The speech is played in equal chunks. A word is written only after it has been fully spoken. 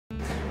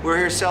We're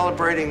here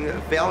celebrating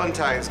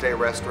Valentine's Day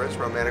restaurants,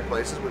 romantic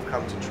places. We've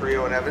come to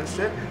Trio in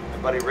Evanston. My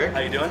buddy Rick. How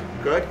you doing?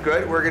 Good,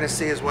 good. We're going to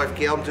see his wife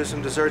Gail do some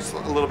desserts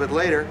a little bit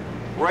later.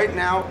 Right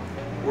now,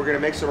 we're going to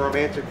make some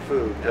romantic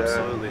food.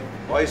 Absolutely.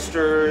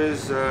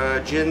 Oysters,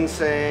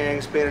 ginseng,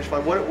 Spanish fly.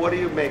 What are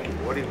you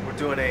making? We're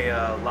doing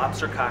a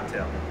lobster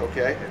cocktail.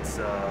 Okay. It's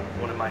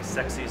one of my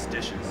sexiest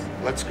dishes.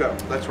 Let's go.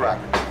 Let's rock.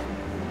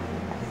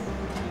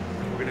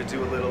 We're going to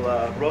do a little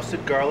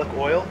roasted garlic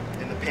oil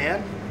in the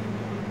pan.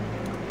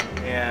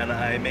 And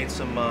I made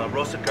some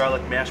roasted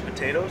garlic mashed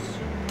potatoes.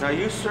 Now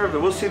you serve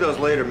them. We'll see those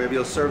later. Maybe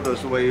you'll serve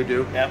those the way you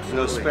do. Absolutely. In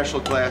those special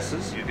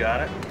glasses. You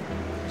got it.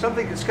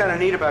 Something that's kind of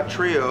neat about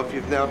Trio, if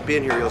you've now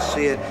been here, you'll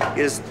see it,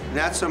 is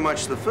not so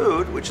much the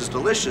food, which is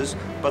delicious,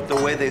 but the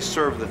way they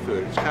serve the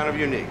food. It's kind of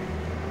unique.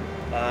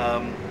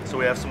 So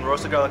we have some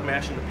roasted garlic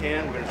mash in the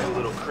pan. We're going to do a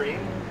little cream.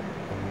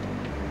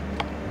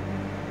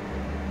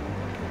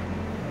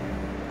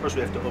 First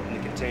we have to open the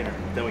container,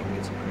 then we can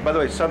get some cream. By the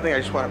way, something I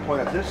just want to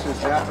point out, this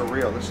is not a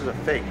real, this is a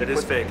fake. It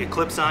is fake. It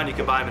clips on, you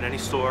can buy them in any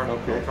store,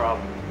 okay. No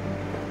problem.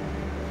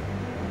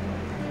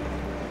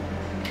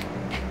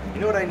 You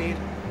know what I need?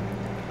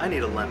 I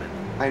need a lemon.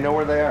 I know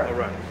where they are. All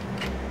right.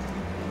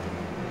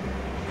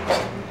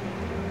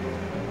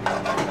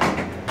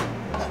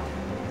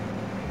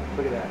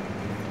 Look at that.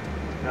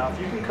 Now, if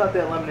you can cut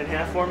that lemon in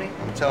half for me.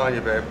 I'm telling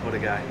you, babe. What a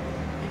guy.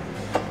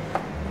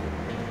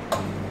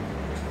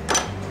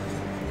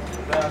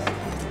 The best.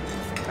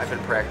 I've been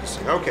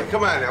practicing. Okay,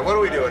 come on now. What are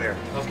we doing here?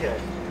 Okay.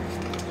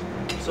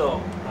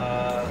 So,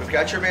 we've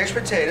got your mashed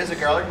potatoes, the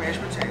garlic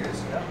mashed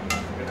potatoes. Yeah.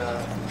 We're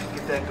gonna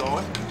get that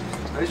going.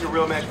 These are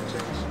real mashed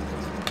potatoes.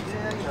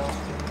 Yeah, you know.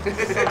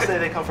 Some say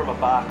they come from a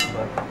box,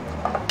 but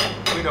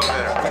we know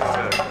better. We know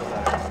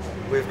better.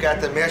 We've got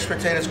the mashed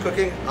potatoes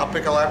cooking. I'll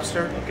pick a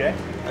lobster. Okay.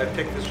 I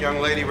picked this young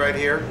lady right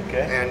here.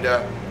 Okay. And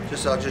I'll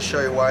just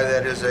show you why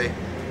that is a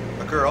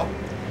girl.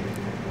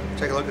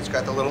 Take a look. It's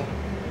got the little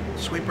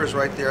sweepers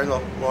right there on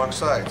the long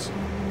sides.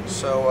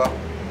 So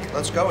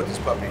let's go with this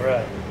puppy. All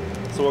right.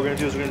 So what we're gonna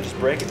do is we're gonna just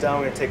break it down.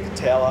 We're gonna take the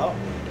tail out.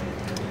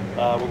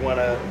 We're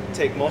gonna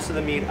take most of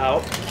the meat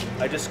out.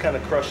 I just kind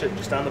of crush it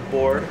just on the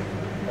board,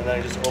 and then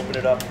I just open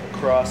it up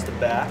across the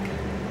back.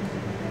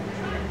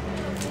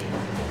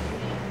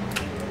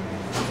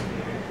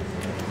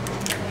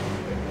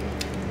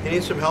 You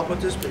need some help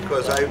with this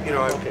because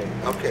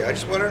okay. I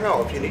just want to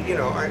know if you need,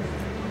 All right.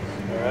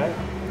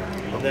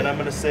 And then I'm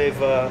gonna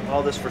save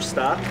all this for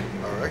stock.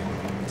 All right.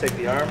 Take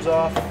the arms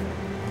off.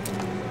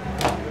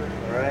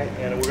 All right.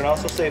 And we're gonna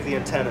also save the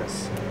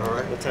antennas. All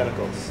right. The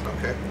tentacles.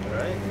 Okay. All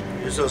right.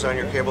 Use those on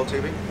your cable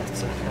TV?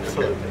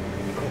 Absolutely.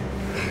 Okay.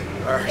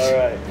 All right. All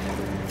right.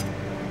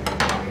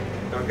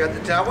 Now I've got the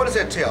tail. What is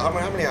that tail?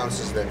 How many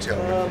ounces is that tail?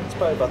 It's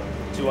probably about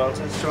 2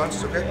 ounces. 2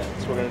 ounces, okay. Yeah.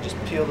 So we're gonna just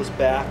peel this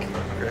back.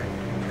 Okay.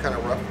 Kind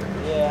of rough there.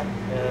 Yeah,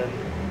 and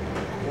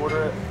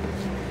quarter it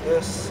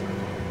this,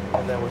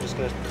 and then we're just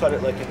gonna cut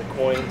it like into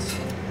coins.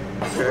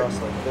 Okay. Across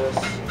like this.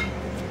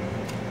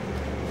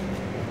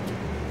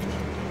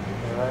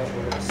 All right,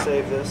 we're gonna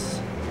save this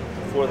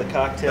for the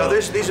cocktail. No,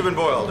 these have been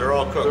boiled. They're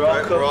all cooked. They're all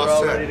right? cooked. They're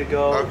all set. ready to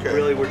go. Okay.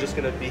 Really, we're just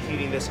gonna be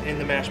heating this in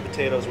the mashed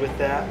potatoes with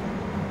that.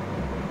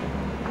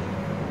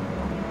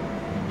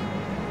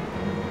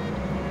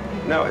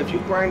 Now, if you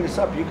grind this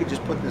up, you could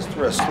just put this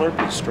through a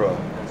Slurpee straw.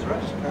 That's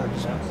right.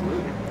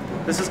 Absolutely.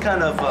 This is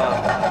kind of,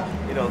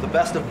 the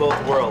best of both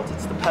worlds.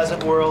 It's the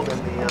peasant world and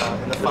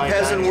the fine The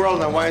peasant dining. world.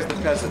 Now, why is the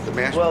peasant? The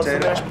mashed Well, potato?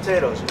 it's the mashed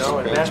potatoes, and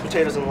Okay. mashed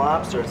potatoes and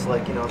lobster. It's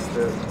like it's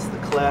the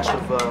clash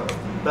of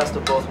best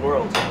of both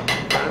worlds. Now,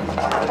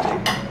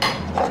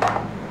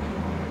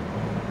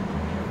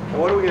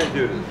 what are we going to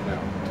do to this now?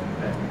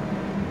 Okay.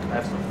 I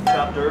have some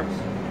chopped herbs,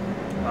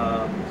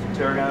 some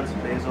tarragon,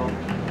 some basil,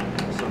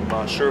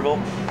 some chervil,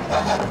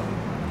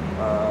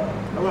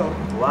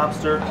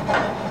 lobster,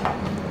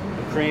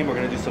 the cream. We're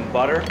going to do some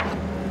butter.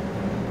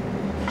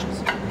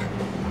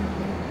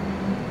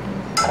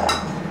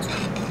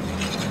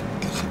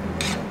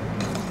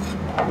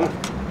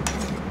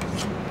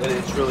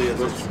 It really is.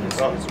 It's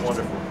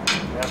wonderful.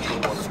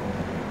 Absolutely wonderful.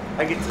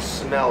 I get to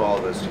smell all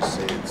this, you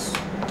see. It's...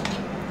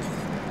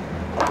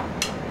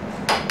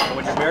 And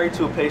when you're married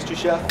to a pastry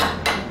chef,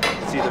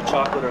 it's either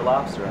chocolate or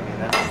lobster. I mean,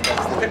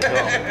 that's the way to go.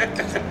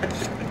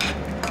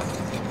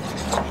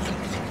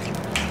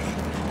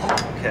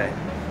 Okay.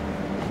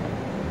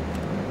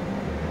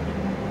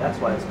 That's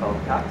why it's called a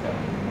cocktail.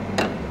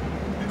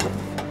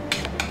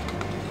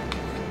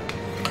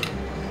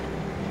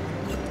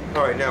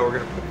 All right, now we're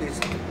going to put these...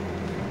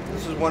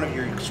 This is one of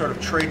your sort of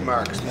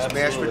trademarks, these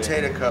mashed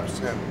potato cups.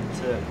 Now.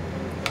 That's it.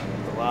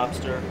 The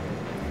lobster.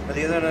 Now,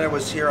 the other night I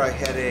was here, I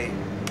had maybe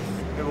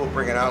we'll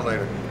bring it out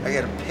later. I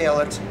had a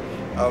pallet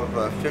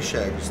of fish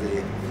eggs.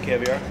 The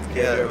Caviar?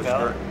 Yeah, it Caviar was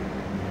palette? great.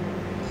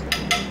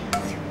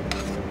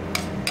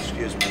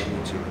 Excuse me, I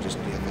need to just,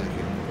 thank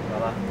you.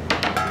 Voila.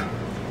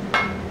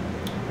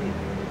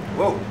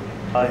 Whoa.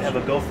 I have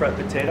a gaufret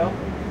potato,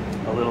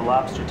 a little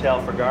lobster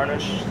tail for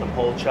garnish, some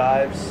whole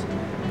chives,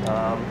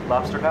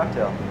 lobster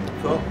cocktail.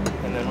 Cool.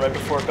 And then right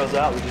before it goes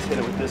out, we just hit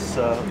it with this,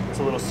 it's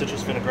a little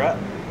citrus vinaigrette.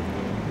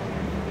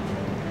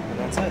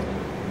 that's it.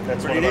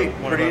 That's Pretty neat,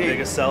 one of pretty our neat.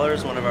 biggest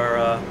sellers. One of our.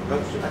 I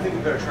think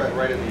we better try it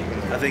right in the evening.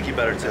 I think you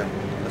better too.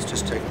 Let's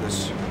just take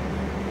this.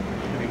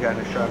 Have you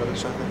gotten a shot of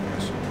this, I think?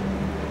 Yes.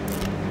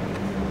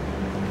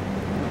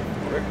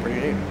 Pretty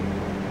neat.